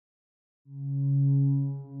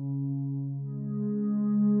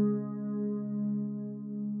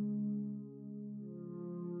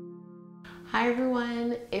Hi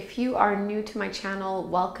everyone, if you are new to my channel,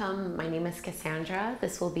 welcome. My name is Cassandra.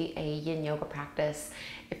 This will be a Yin Yoga practice.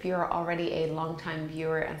 If you're already a longtime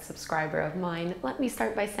viewer and subscriber of mine, let me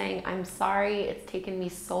start by saying I'm sorry it's taken me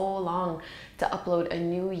so long to upload a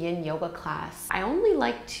new Yin Yoga class. I only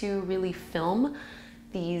like to really film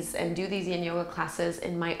these and do these Yin Yoga classes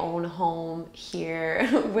in my own home here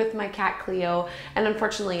with my cat Cleo, and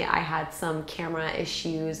unfortunately I had some camera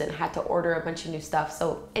issues and had to order a bunch of new stuff.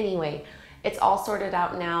 So anyway, it's all sorted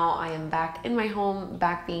out now. I am back in my home,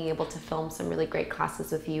 back being able to film some really great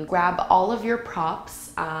classes with you. Grab all of your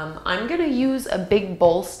props. I'm gonna use a big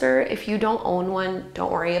bolster. If you don't own one,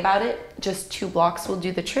 don't worry about it. Just 2 blocks will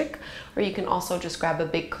do the trick, or you can also just grab a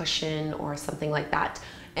big cushion or something like that.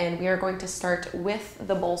 And we are going to start with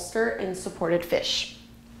the bolster in supported fish.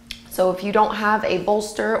 So if you don't have a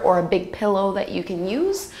bolster or a big pillow that you can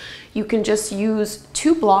use, you can just use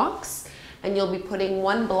 2 blocks, and you'll be putting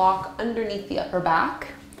 1 block underneath the upper back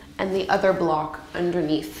and the other block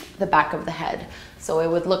underneath the back of the head. So it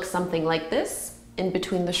would look something like this in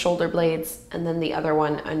between the shoulder blades, and then the other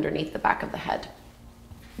one underneath the back of the head.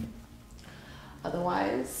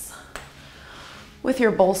 Otherwise, with your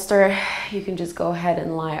bolster, you can just go ahead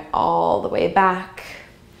and lie all the way back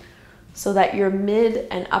so that your mid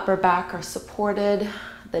and upper back are supported,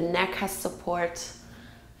 the neck has support,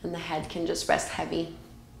 and the head can just rest heavy.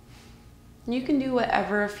 You can do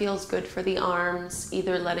whatever feels good for the arms,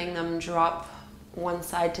 either letting them drop one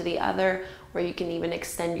side to the other, or you can even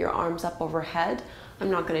extend your arms up overhead. I'm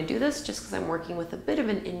not going to do this just because I'm working with a bit of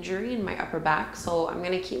an injury in my upper back, so I'm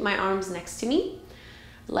going to keep my arms next to me.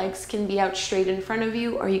 Legs can be out straight in front of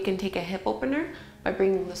you, or you can take a hip opener by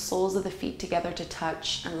bringing the soles of the feet together to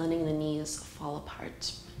touch and letting the knees fall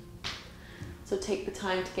apart. So take the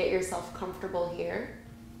time to get yourself comfortable here.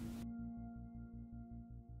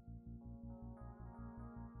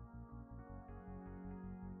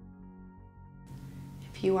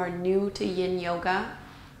 If you are new to Yin Yoga,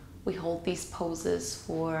 we hold these poses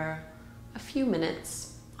for a few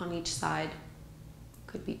minutes on each side.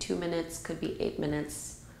 Could be 2 minutes, could be 8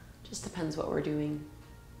 minutes, just depends what we're doing.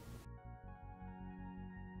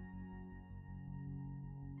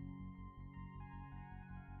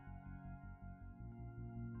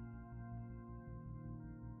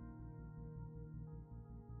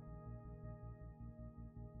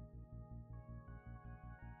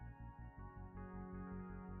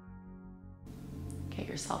 Get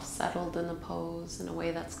yourself settled in the pose in a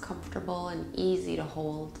way that's comfortable and easy to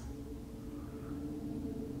hold.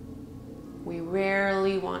 We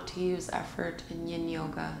rarely want to use effort in Yin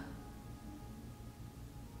Yoga.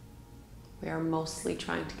 We are mostly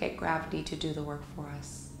trying to get gravity to do the work for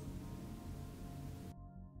us.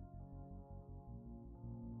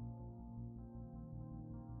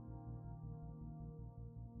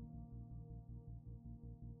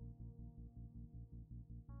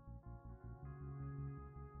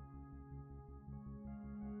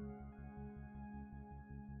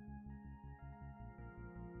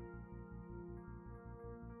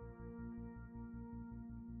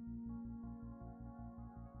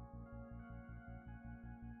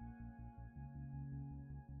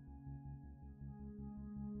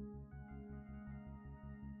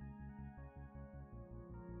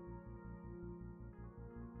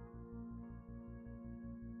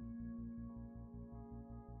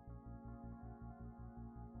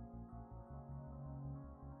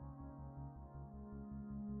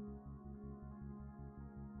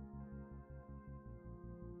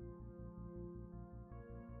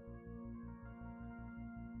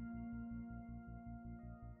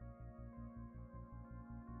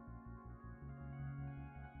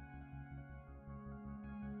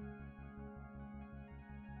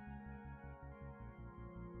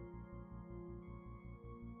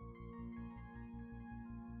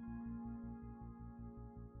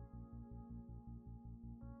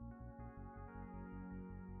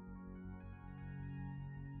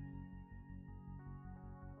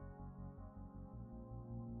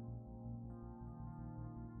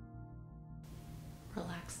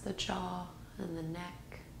 Relax the jaw and the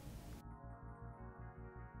neck.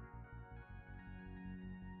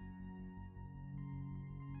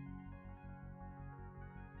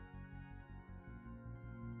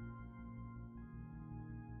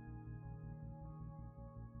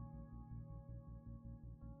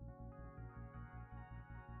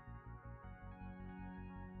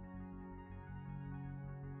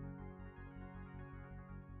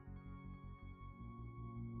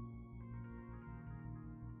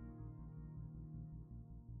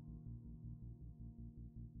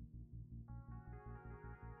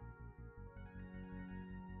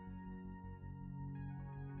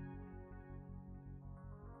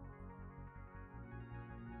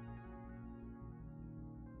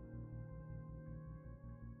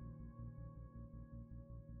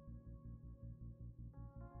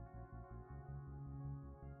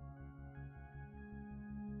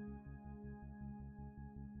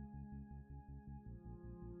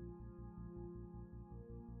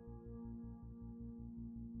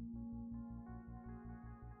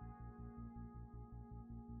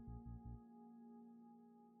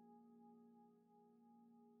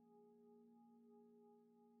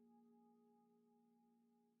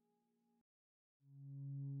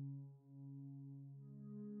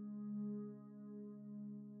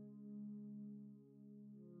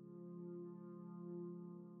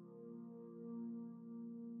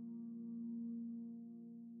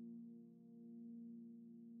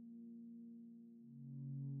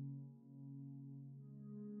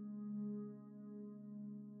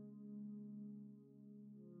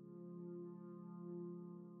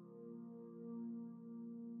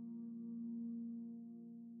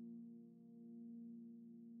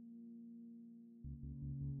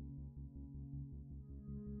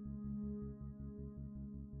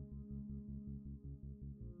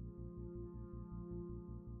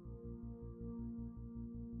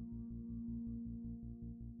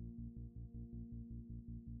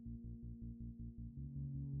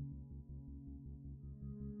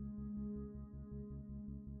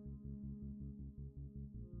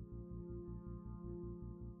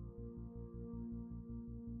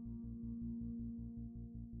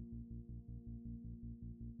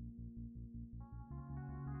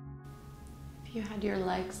 If you had your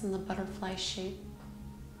legs in the butterfly shape,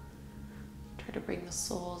 try to bring the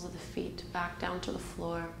soles of the feet back down to the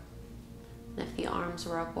floor. And if the arms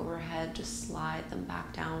were up overhead, just slide them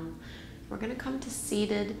back down. We're going to come to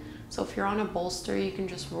seated. So if you're on a bolster, you can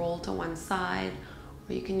just roll to one side,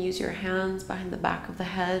 or you can use your hands behind the back of the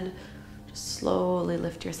head. Just slowly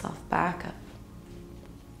lift yourself back up.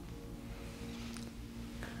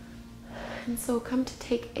 And so come to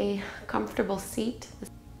take a comfortable seat,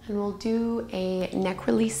 and we'll do a neck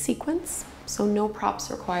release sequence. So no props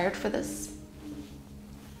required for this.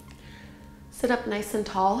 Sit up nice and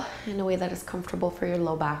tall in a way that is comfortable for your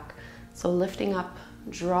low back. So lifting up,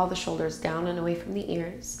 draw the shoulders down and away from the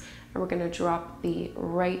ears. And we're going to drop the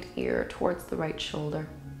right ear towards the right shoulder.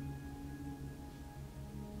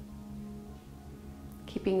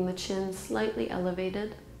 Keeping the chin slightly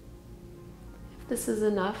elevated. If this is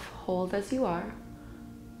enough, hold as you are.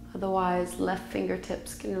 Otherwise, left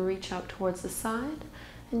fingertips can reach out towards the side,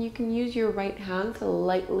 and you can use your right hand to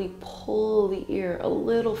lightly pull the ear a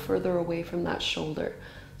little further away from that shoulder.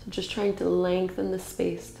 So just trying to lengthen the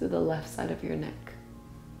space through the left side of your neck.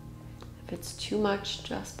 If it's too much,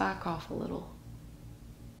 just back off a little.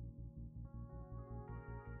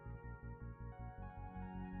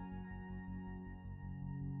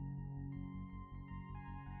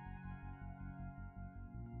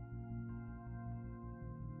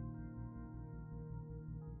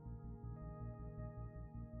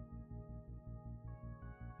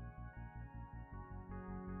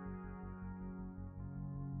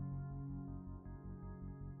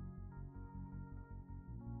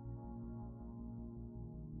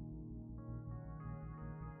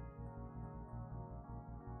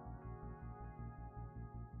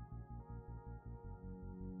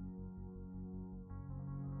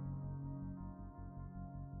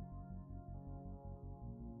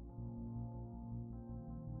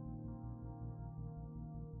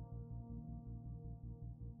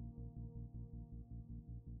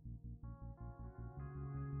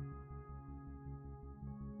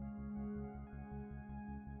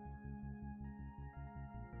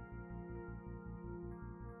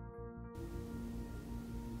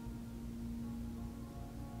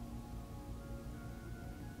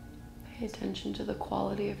 Pay attention to the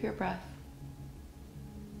quality of your breath.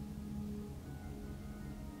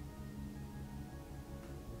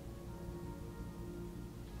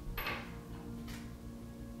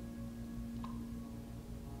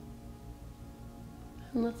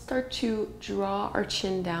 And let's start to draw our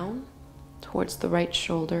chin down towards the right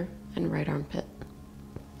shoulder and right armpit.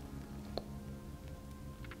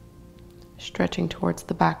 Stretching towards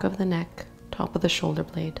the back of the neck, top of the shoulder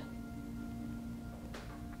blade.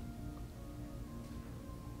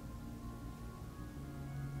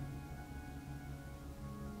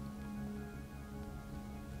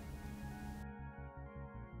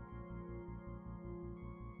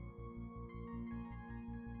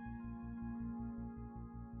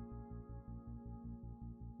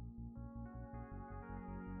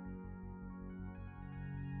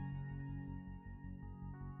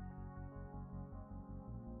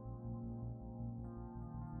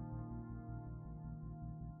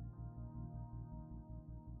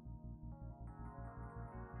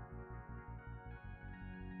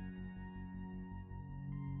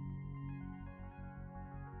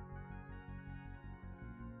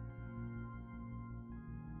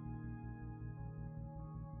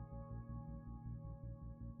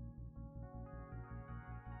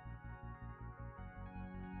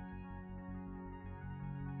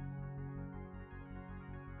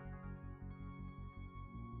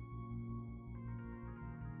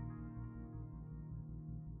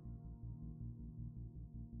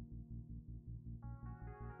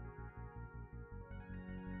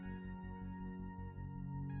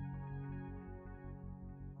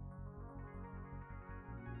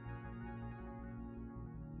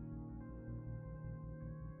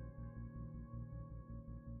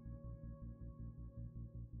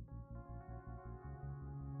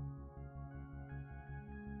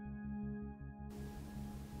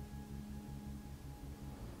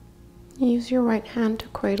 Use your right hand to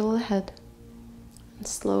cradle the head and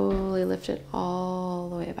slowly lift it all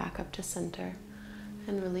the way back up to center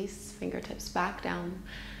and release, fingertips back down.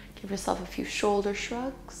 Give yourself a few shoulder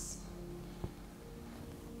shrugs.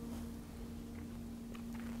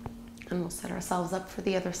 And we'll set ourselves up for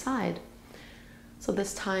the other side. So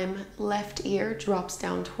this time, left ear drops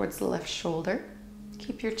down towards the left shoulder.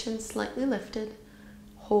 Keep your chin slightly lifted.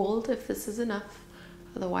 Hold if this is enough.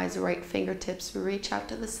 Otherwise, right fingertips reach out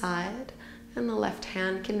to the side And the left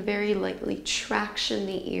hand can very lightly traction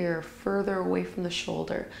the ear further away from the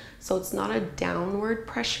shoulder. So it's not a downward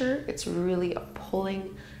pressure, it's really a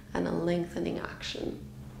pulling and a lengthening action.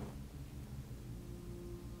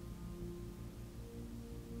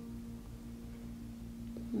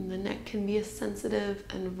 And the neck can be a sensitive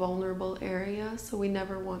and vulnerable area, so we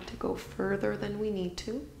never want to go further than we need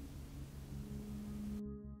to.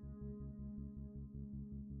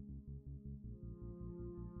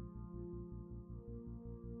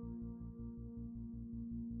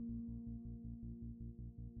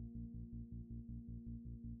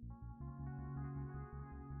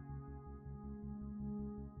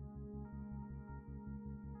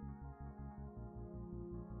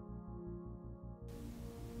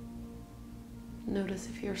 Notice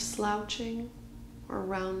if you're slouching or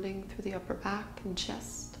rounding through the upper back and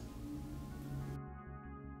chest.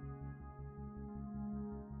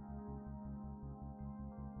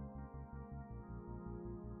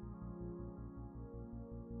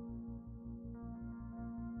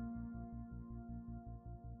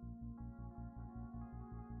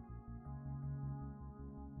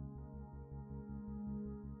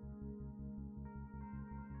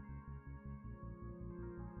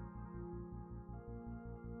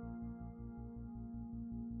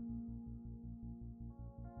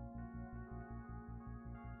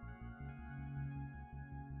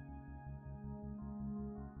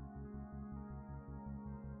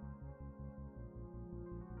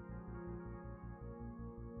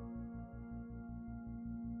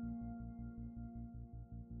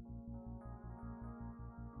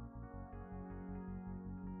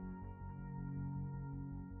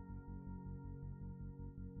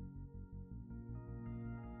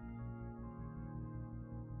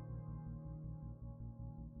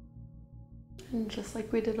 And just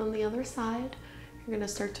like we did on the other side, you're going to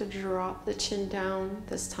start to drop the chin down,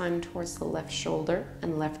 this time towards the left shoulder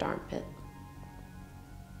and left armpit.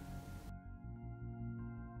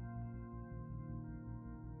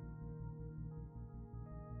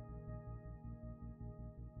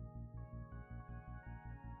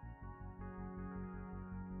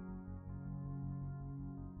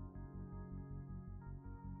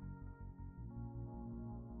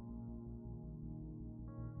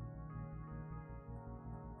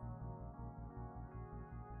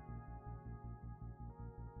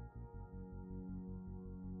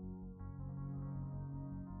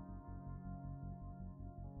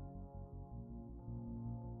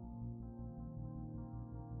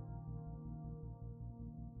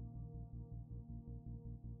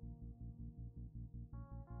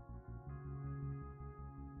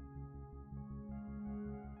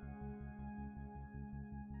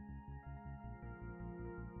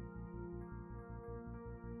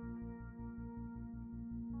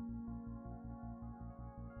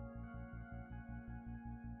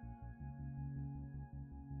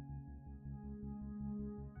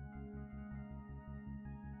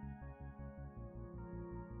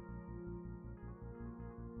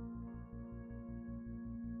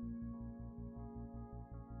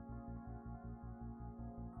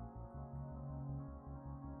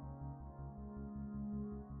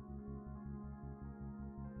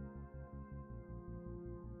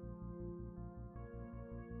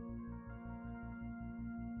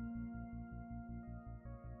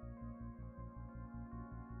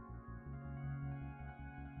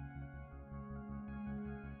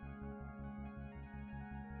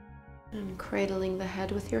 And cradling the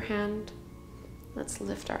head with your hand, let's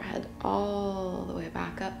lift our head all the way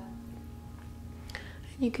back up.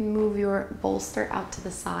 And you can move your bolster out to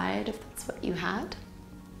the side if that's what you had.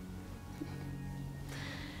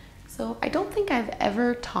 So I don't think I've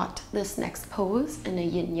ever taught this next pose in a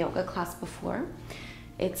Yin Yoga class before.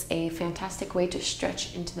 It's a fantastic way to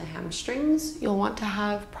stretch into the hamstrings. You'll want to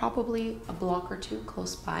have probably a block or two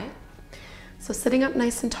close by. So sitting up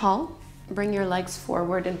nice and tall, bring your legs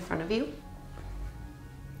forward in front of you.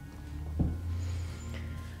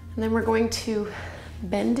 And then we're going to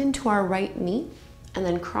bend into our right knee and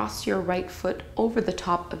then cross your right foot over the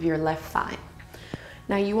top of your left thigh.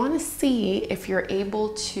 Now you want to see if you're able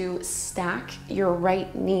to stack your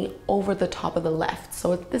right knee over the top of the left.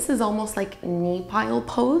 So this is almost like knee pile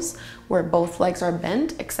pose where both legs are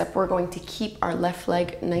bent, except we're going to keep our left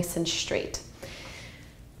leg nice and straight.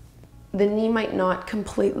 The knee might not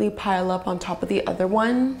completely pile up on top of the other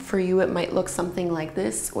one. For you, it might look something like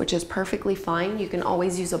this, which is perfectly fine. You can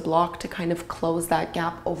always use a block to kind of close that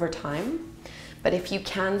gap over time. But if you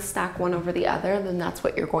can stack one over the other, then that's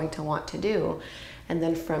what you're going to want to do. And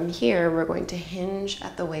then from here, we're going to hinge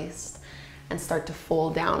at the waist and start to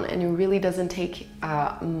fold down. And it really doesn't take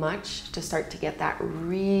much to start to get that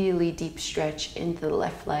really deep stretch into the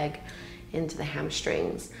left leg, into the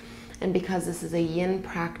hamstrings. And because this is a yin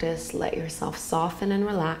practice, let yourself soften and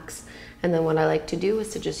relax. And then what I like to do is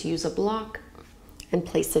to just use a block and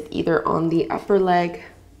place it either on the upper leg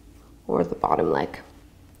or the bottom leg.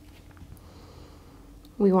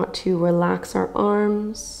 We want to relax our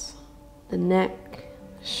arms, the neck,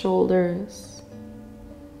 shoulders.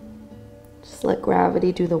 Just let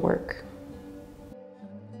gravity do the work.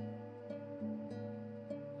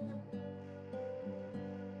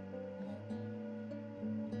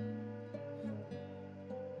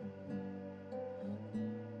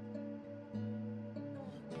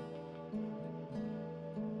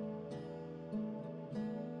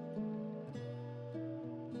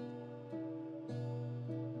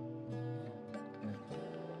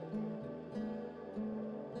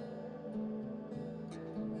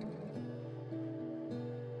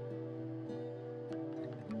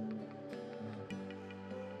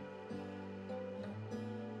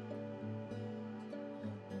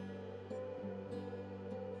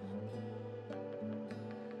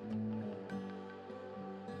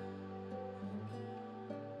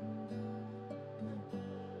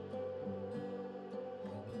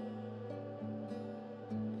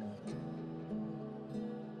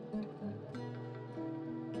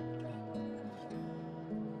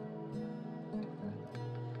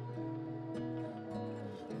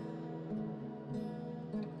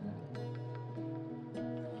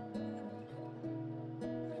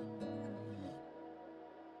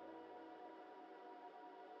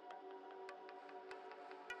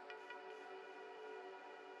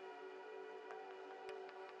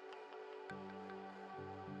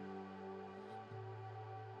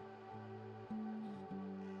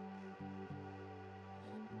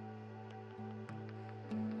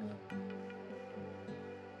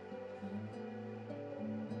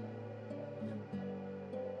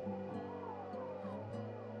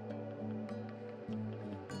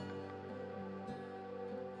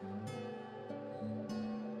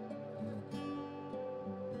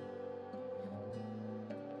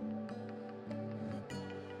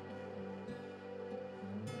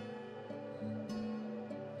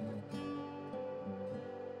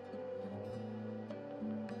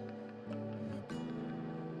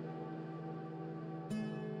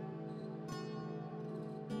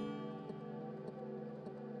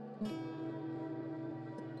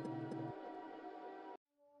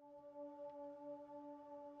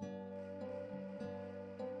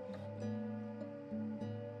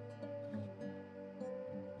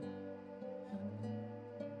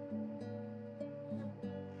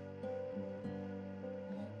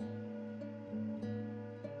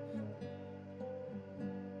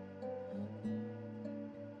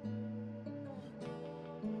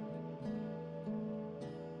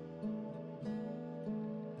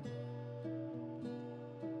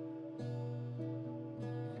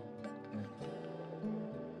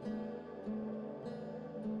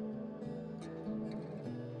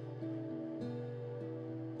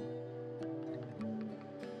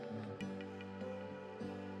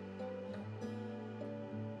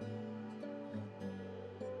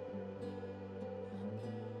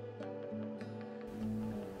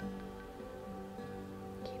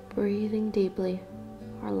 Breathing deeply,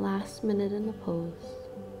 our last minute in the pose.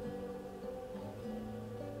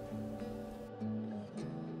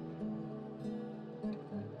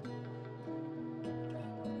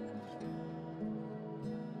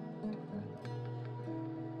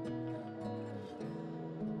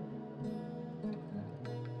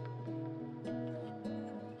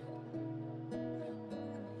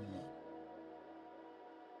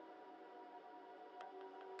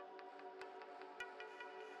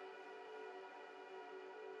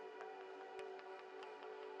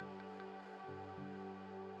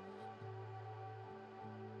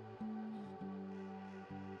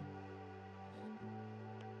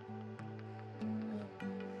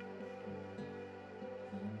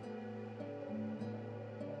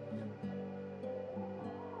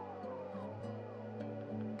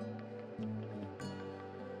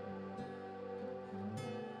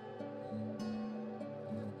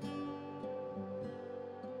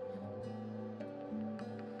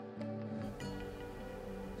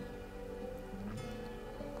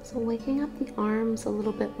 So waking up the arms a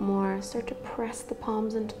little bit more, start to press the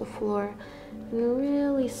palms into the floor and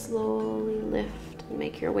really slowly lift and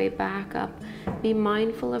make your way back up. Be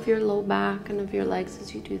mindful of your low back and of your legs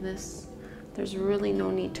as you do this. There's really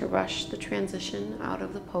no need to rush the transition out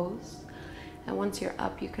of the pose. And once you're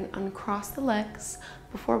up, you can uncross the legs.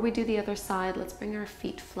 Before we do the other side, let's bring our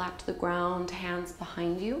feet flat to the ground, hands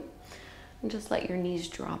behind you, and just let your knees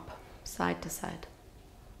drop side to side.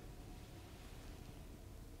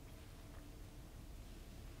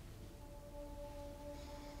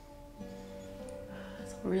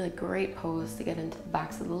 It's a really great pose to get into the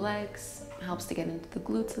backs of the legs. It helps to get into the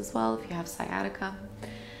glutes as well if you have sciatica.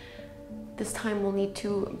 This time we'll need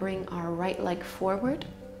to bring our right leg forward.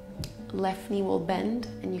 Left knee will bend,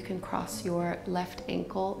 and you can cross your left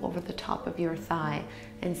ankle over the top of your thigh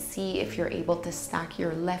and see if you're able to stack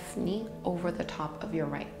your left knee over the top of your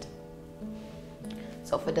right.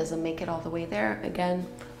 So if it doesn't make it all the way there, again,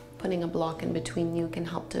 putting a block in between you can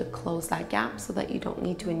help to close that gap so that you don't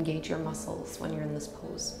need to engage your muscles when you're in this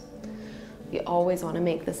pose. We always want to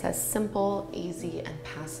make this as simple, easy, and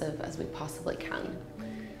passive as we possibly can.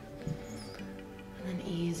 And then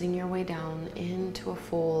easing your way down into a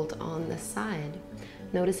fold on this side.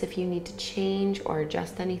 Notice if you need to change or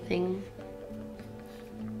adjust anything.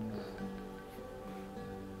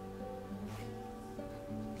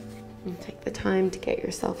 And take the time to get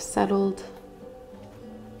yourself settled.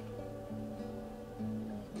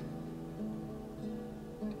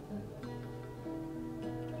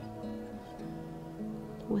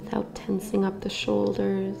 Without tensing up the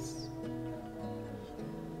shoulders.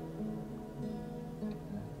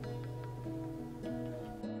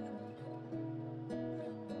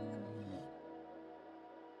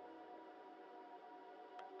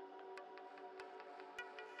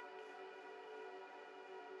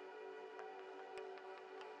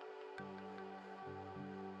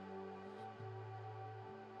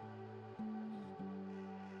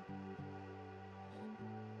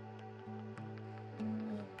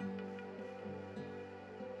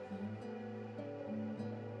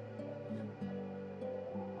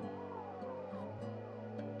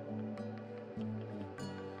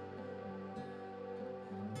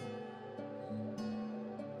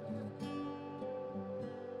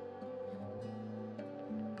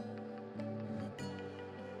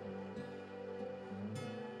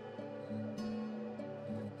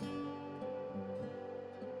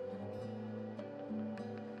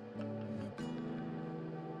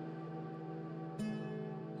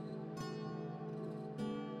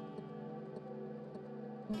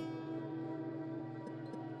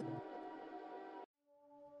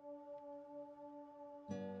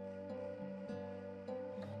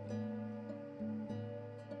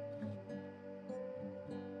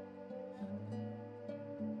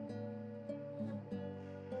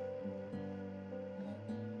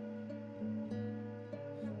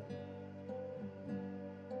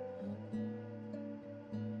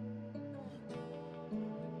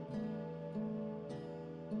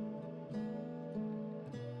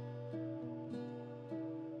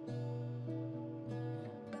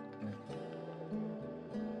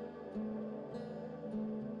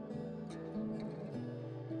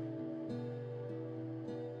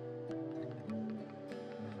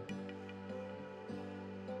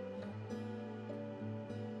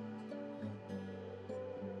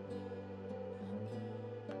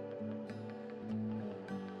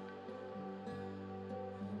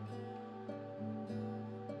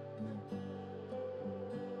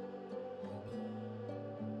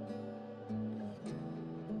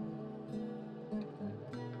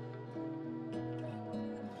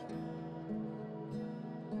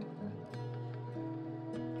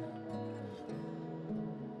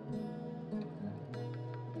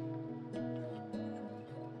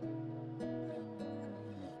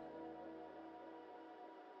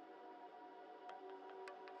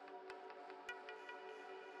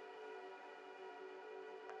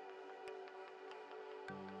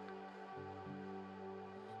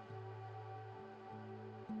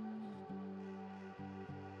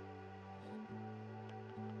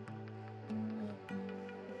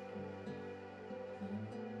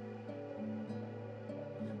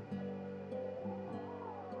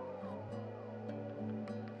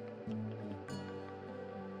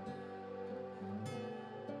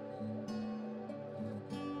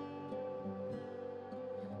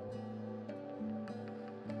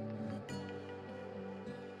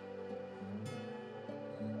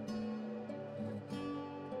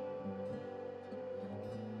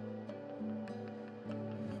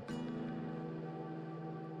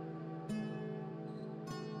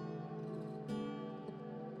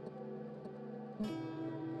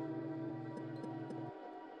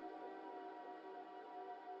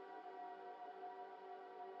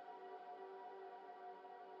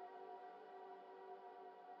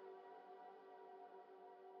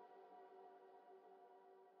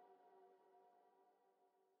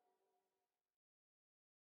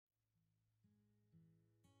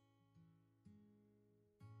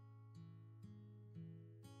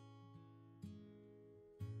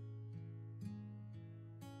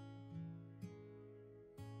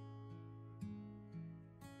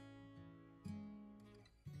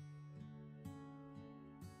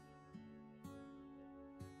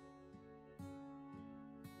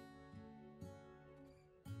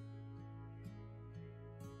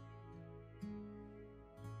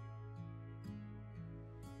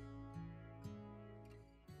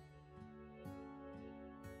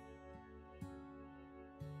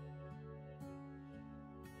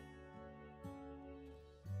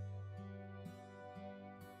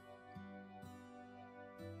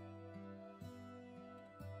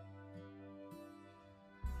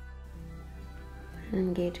 And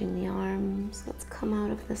engaging the arms. Let's come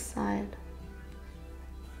out of this side.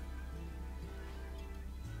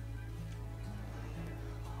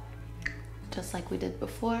 Just like we did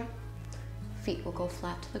before, feet will go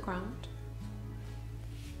flat to the ground.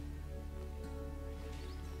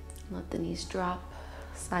 Let the knees drop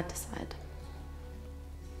side to side.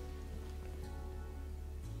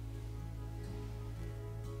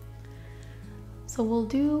 So we'll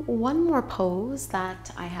do one more pose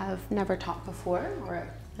that I have never taught before, or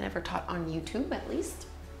never taught on YouTube at least.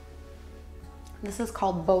 This is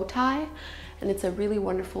called bow tie, and it's a really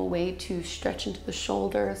wonderful way to stretch into the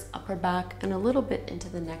shoulders, upper back, and a little bit into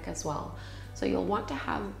the neck as well. So you'll want to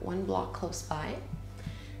have one block close by.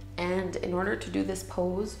 And in order to do this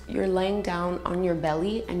pose, you're laying down on your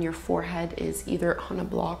belly and your forehead is either on a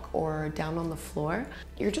block or down on the floor.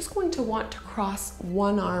 You're just going to want to cross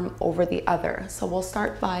one arm over the other. So we'll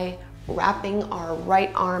start by wrapping our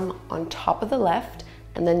right arm on top of the left,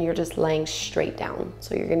 and then you're just laying straight down.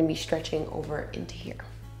 So you're going to be stretching over into here.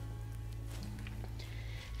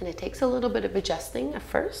 And it takes a little bit of adjusting at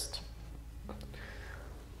first.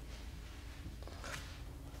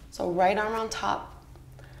 So right arm on top,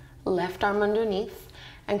 left arm underneath,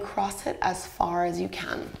 and cross it as far as you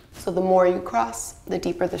can. So the more you cross, the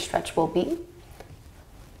deeper the stretch will be.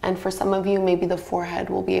 And for some of you, maybe the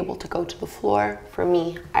forehead will be able to go to the floor. For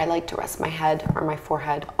me, I like to rest my head or my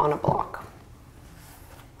forehead on a block.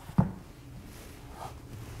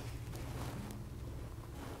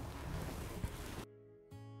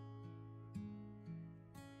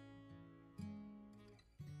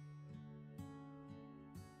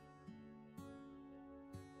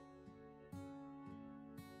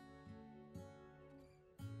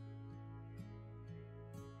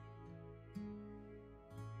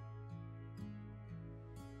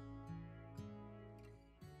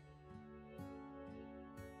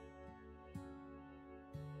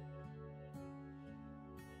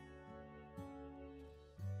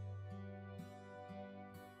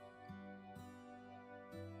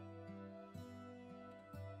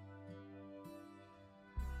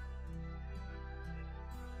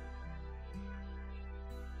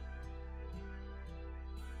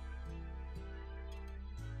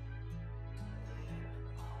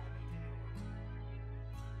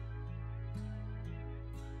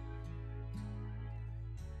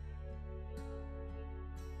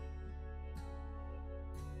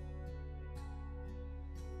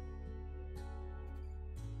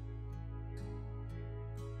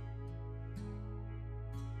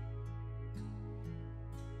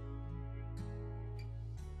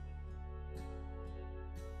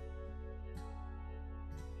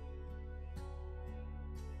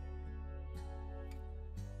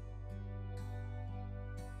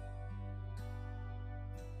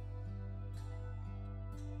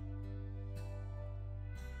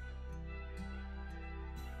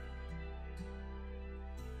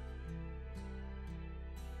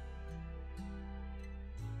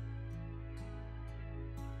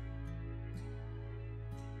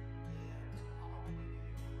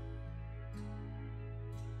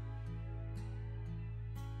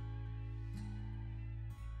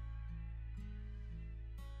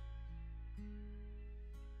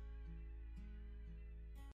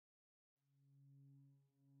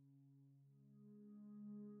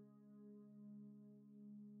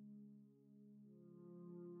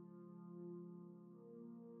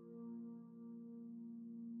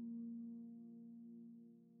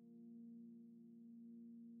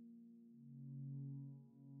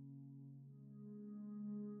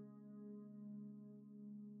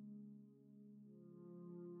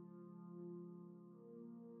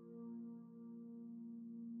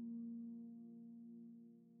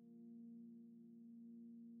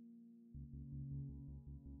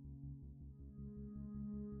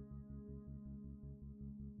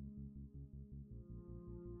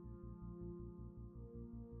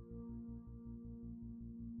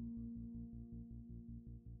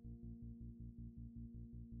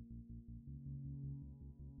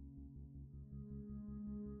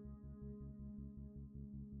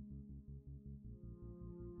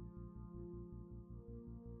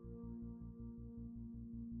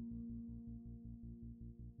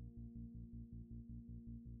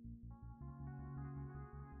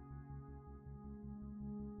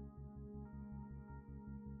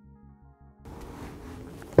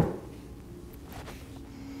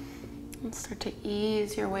 And start to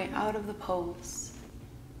ease your way out of the pose.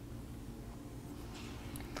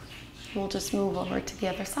 We'll just move over to the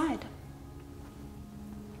other side.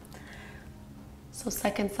 So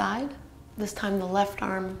second side, this time the left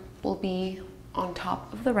arm will be on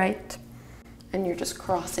top of the right, And you're just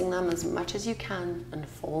crossing them as much as you can and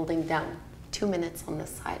folding down. 2 minutes on this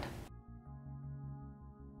side.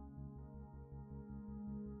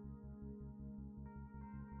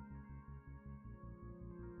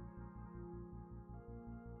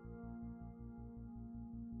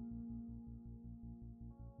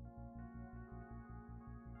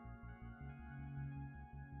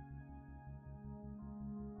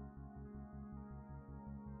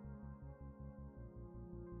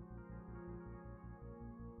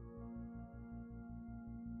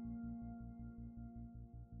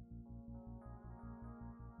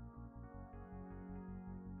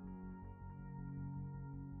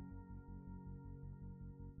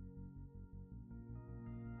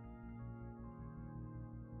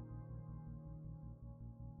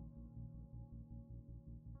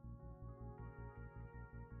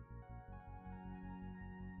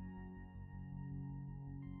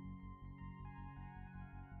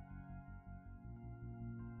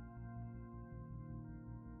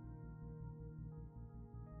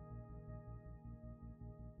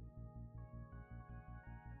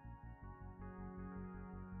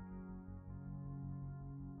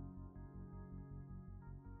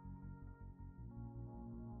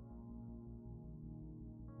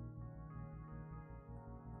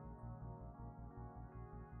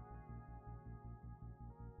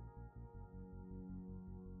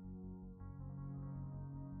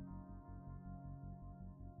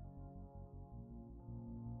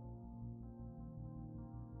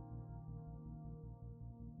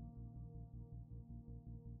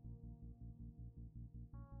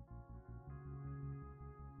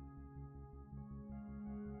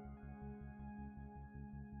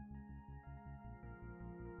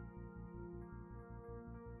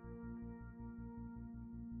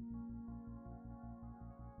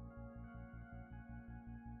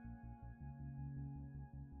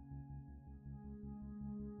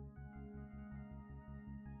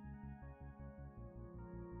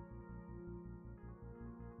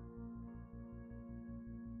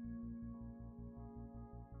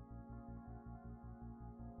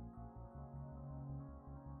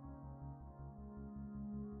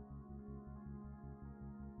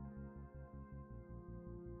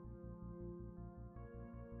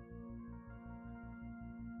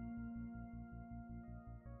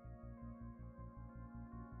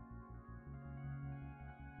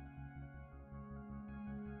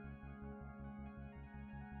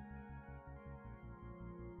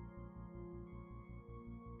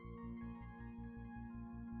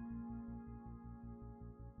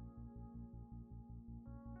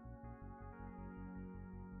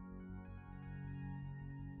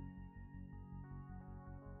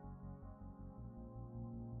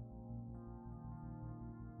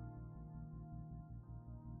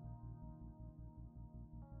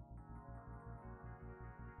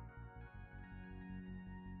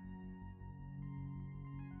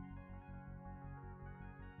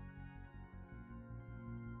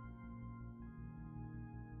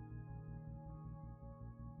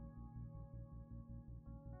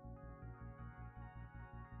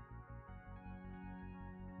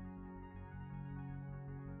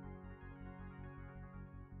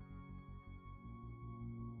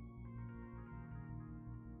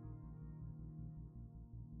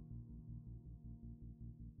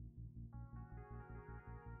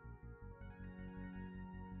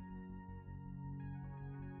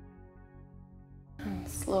 And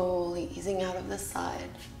slowly easing out of the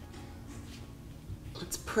side.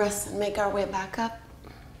 Let's press and make our way back up.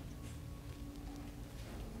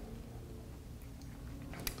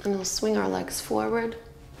 And we'll swing our legs forward.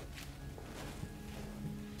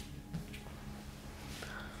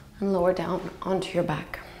 And lower down onto your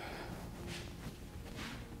back.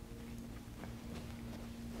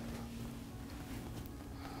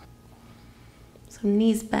 So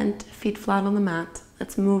knees bent, feet flat on the mat.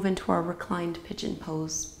 Let's move into our reclined pigeon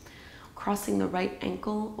pose. Crossing the right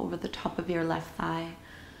ankle over the top of your left thigh.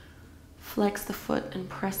 Flex the foot and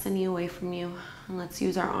press the knee away from you. And let's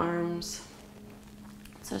use our arms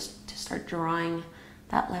just to start drawing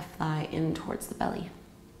that left thigh in towards the belly.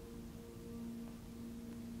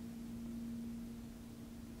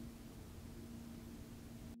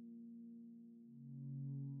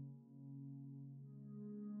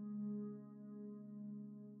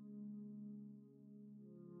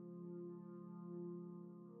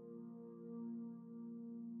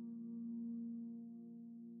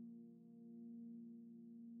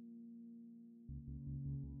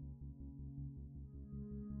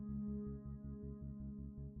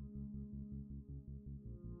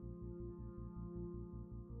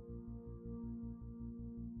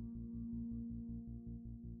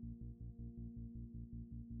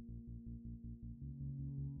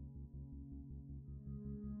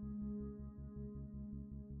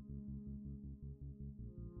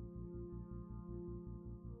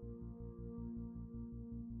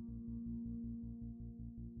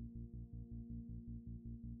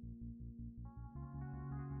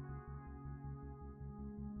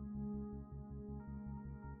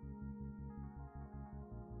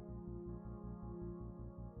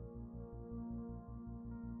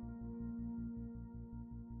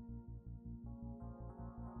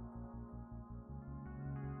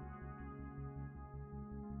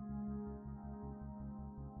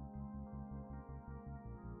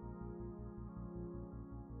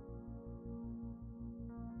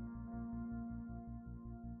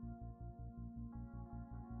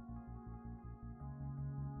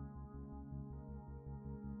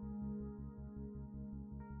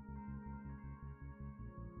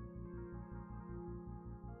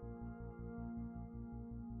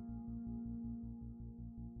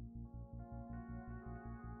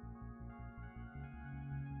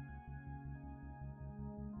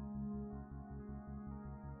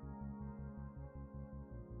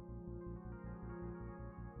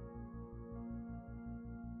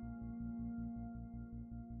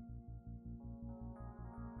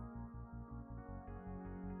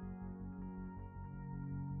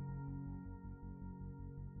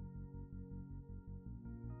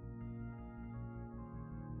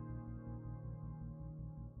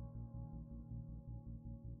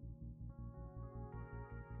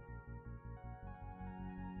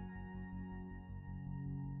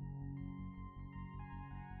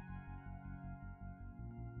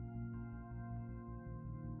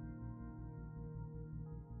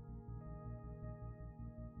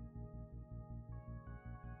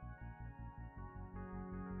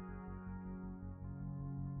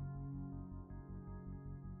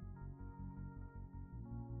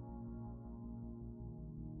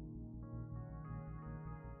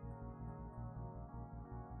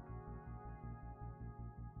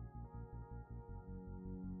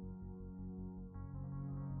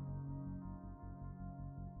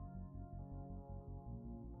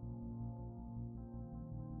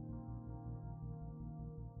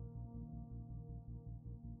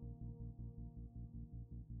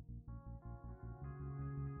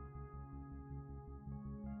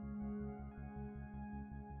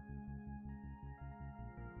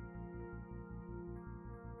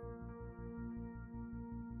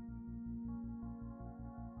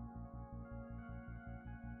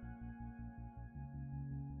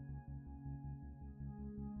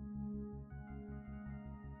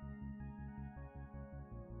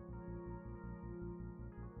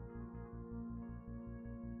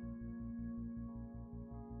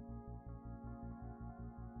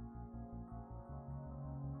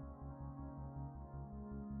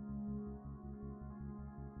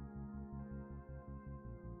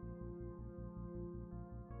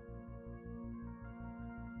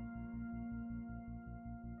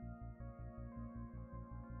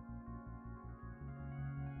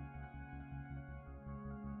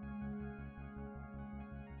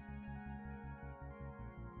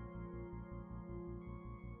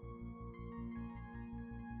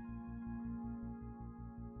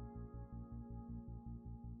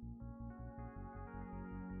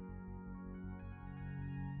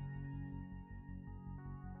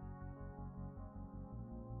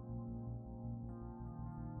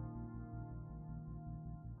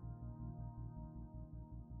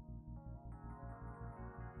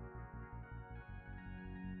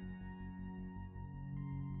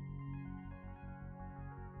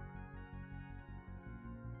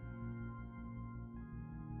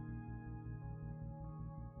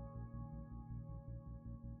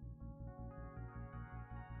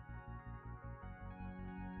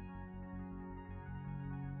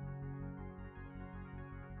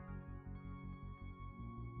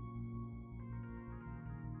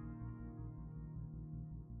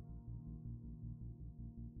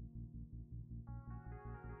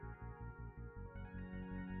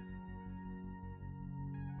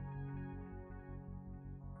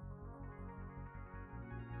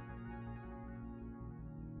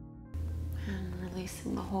 And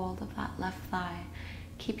releasing the hold of that left thigh.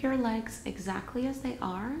 Keep your legs exactly as they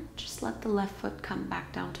are. Just let the left foot come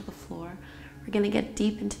back down to the floor. We're going to get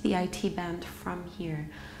deep into the IT band from here.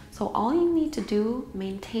 So all you need to do,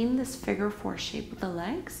 maintain this figure 4 shape with the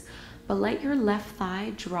legs, but let your left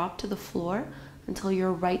thigh drop to the floor until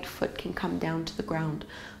your right foot can come down to the ground.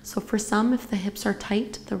 So for some, if the hips are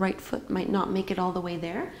tight, the right foot might not make it all the way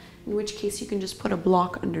there, in which case you can just put a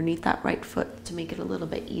block underneath that right foot to make it a little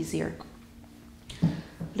bit easier.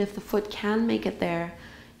 But if the foot can make it there,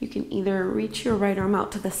 you can either reach your right arm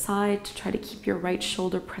out to the side to try to keep your right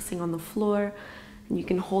shoulder pressing on the floor, and you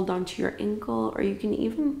can hold onto your ankle, or you can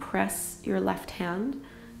even press your left hand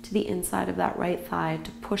to the inside of that right thigh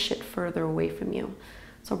to push it further away from you.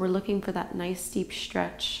 So we're looking for that nice deep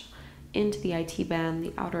stretch into the IT band,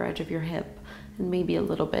 the outer edge of your hip, and maybe a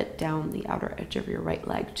little bit down the outer edge of your right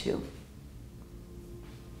leg too.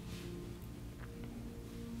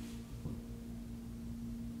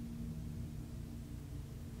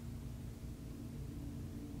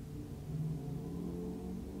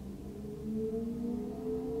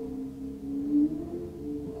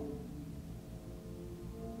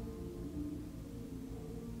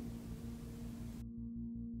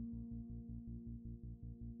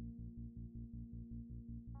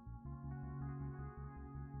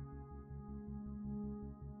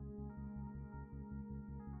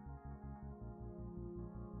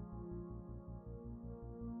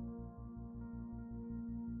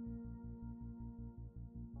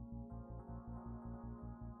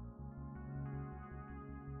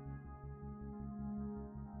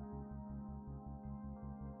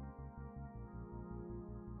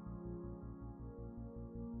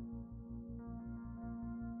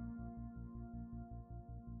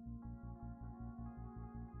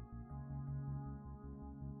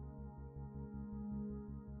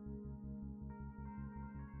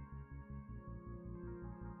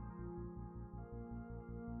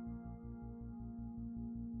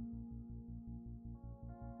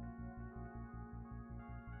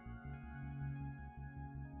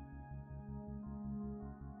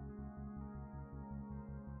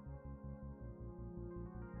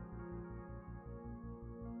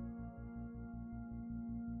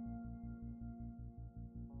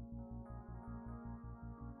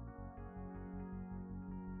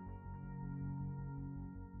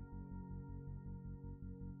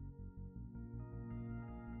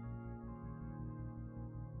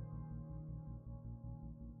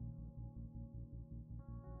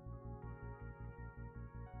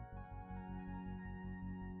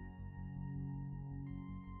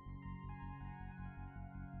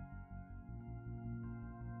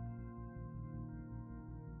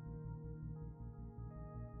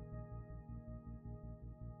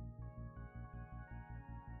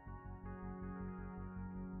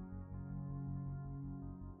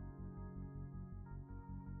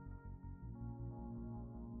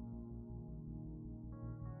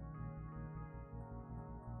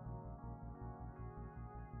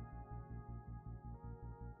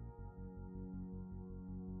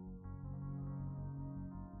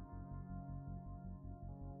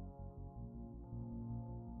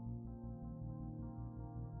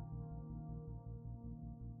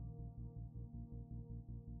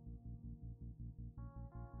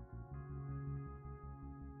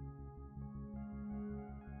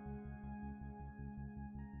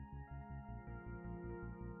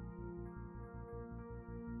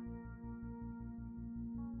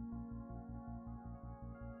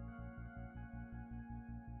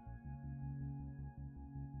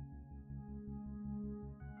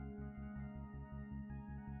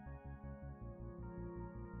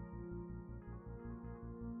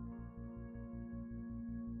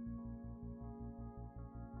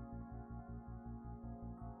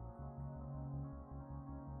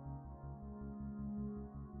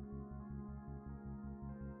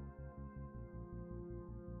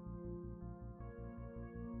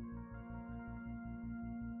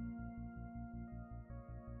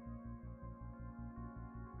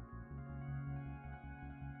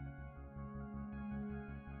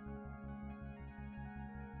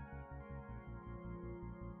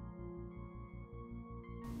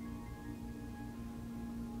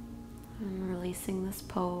 And releasing this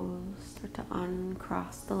pose, start to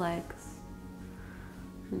uncross the legs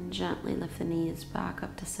and gently lift the knees back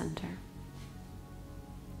up to center.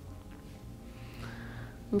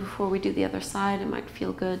 And before we do the other side, it might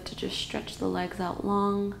feel good to just stretch the legs out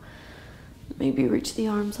long, maybe reach the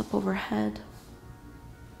arms up overhead.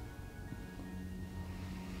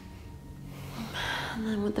 And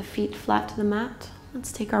then with the feet flat to the mat,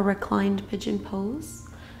 let's take our reclined pigeon pose.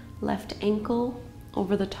 Left ankle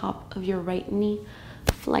over the top of your right knee.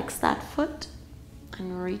 Flex that foot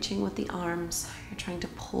and reaching with the arms. You're trying to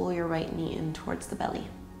pull your right knee in towards the belly.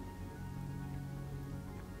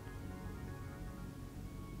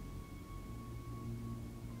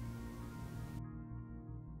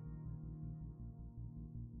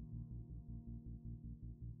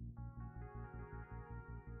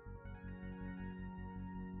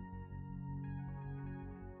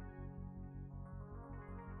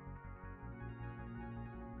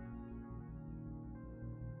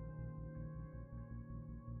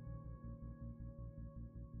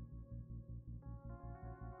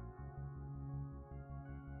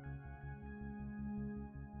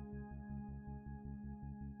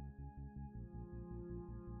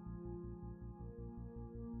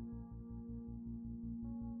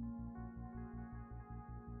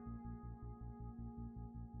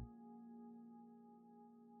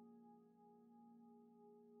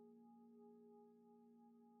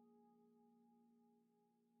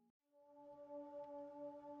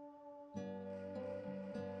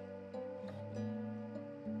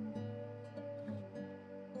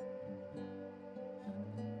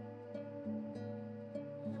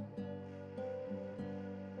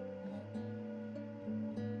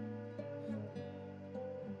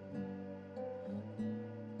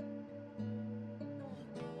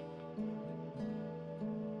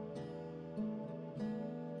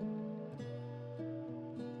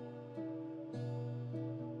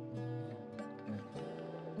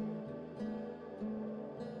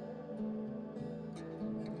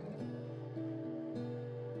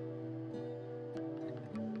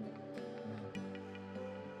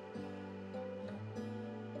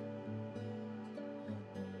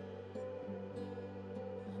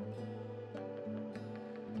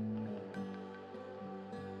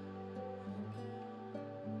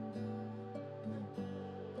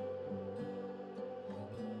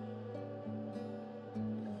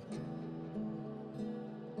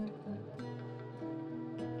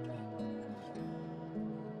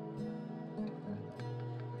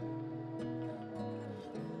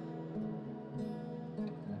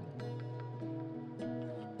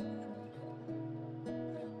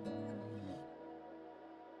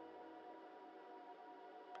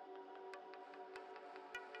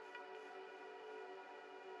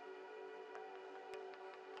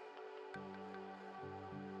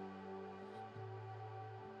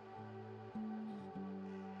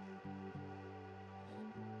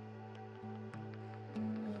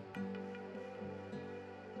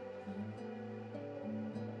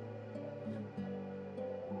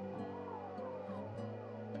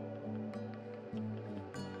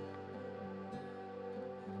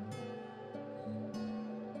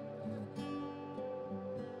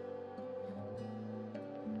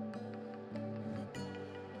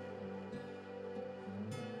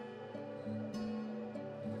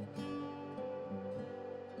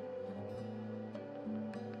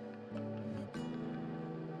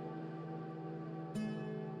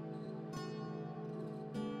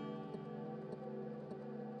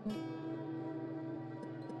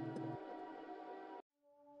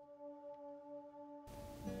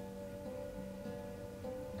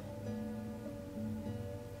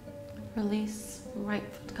 Release, right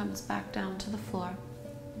foot comes back down to the floor.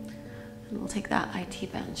 And we'll take that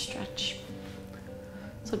IT bend stretch.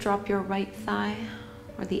 So drop your right thigh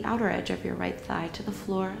or the outer edge of your right thigh to the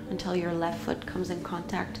floor until your left foot comes in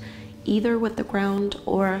contact either with the ground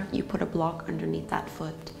or you put a block underneath that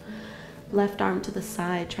foot. Left arm to the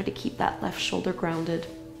side, try to keep that left shoulder grounded.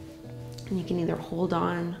 And you can either hold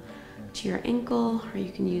on to your ankle or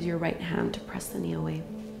you can use your right hand to press the knee away.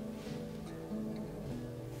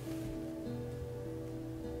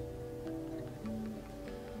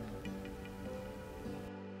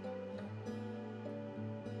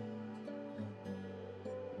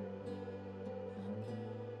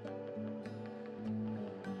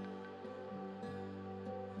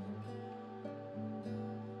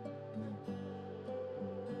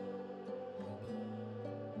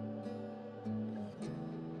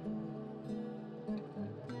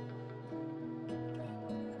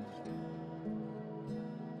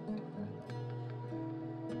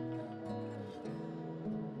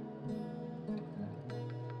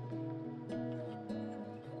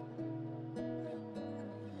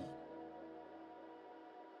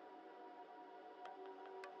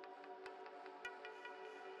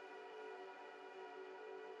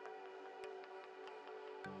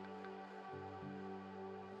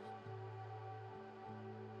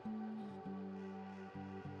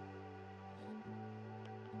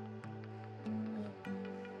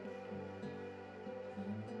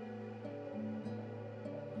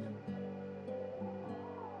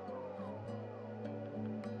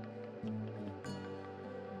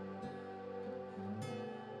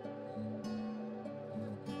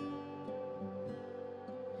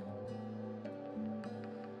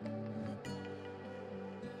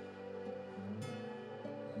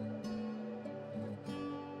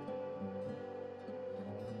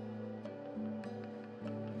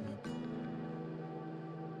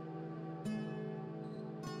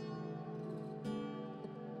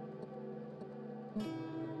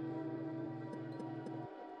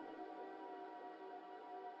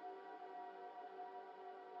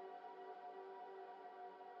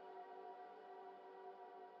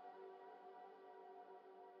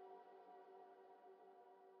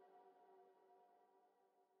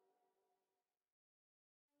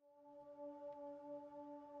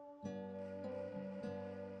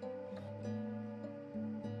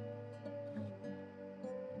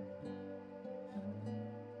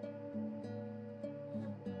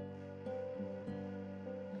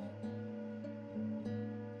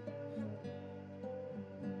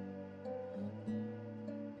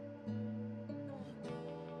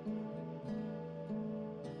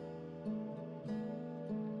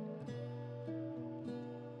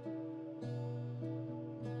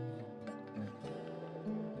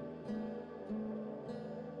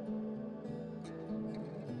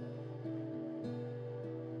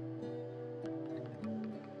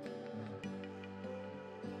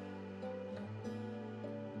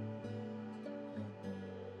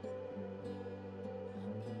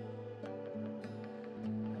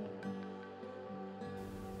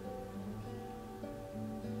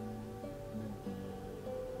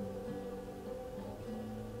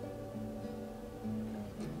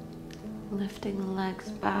 Lifting the legs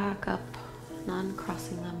back up and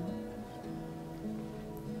uncrossing them.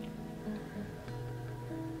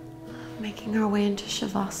 Making our way into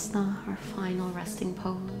Shavasana, our final resting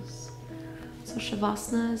pose. So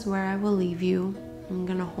Shavasana is where I will leave you. I'm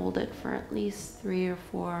gonna hold it for at least 3 or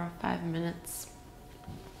 4 or 5 minutes.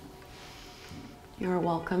 You're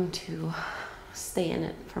welcome to stay in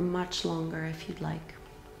it for much longer if you'd like.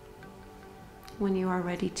 When you are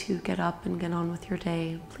ready to get up and get on with your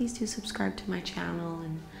day, please do subscribe to my channel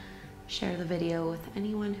and share the video with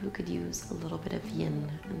anyone who could use a little bit of yin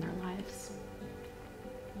in their lives.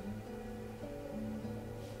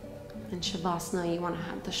 In Shavasana, you want to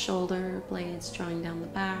have the shoulder blades drawing down the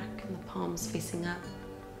back and the palms facing up,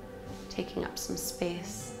 taking up some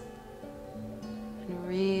space and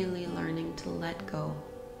really learning to let go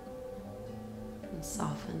and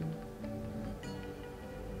soften.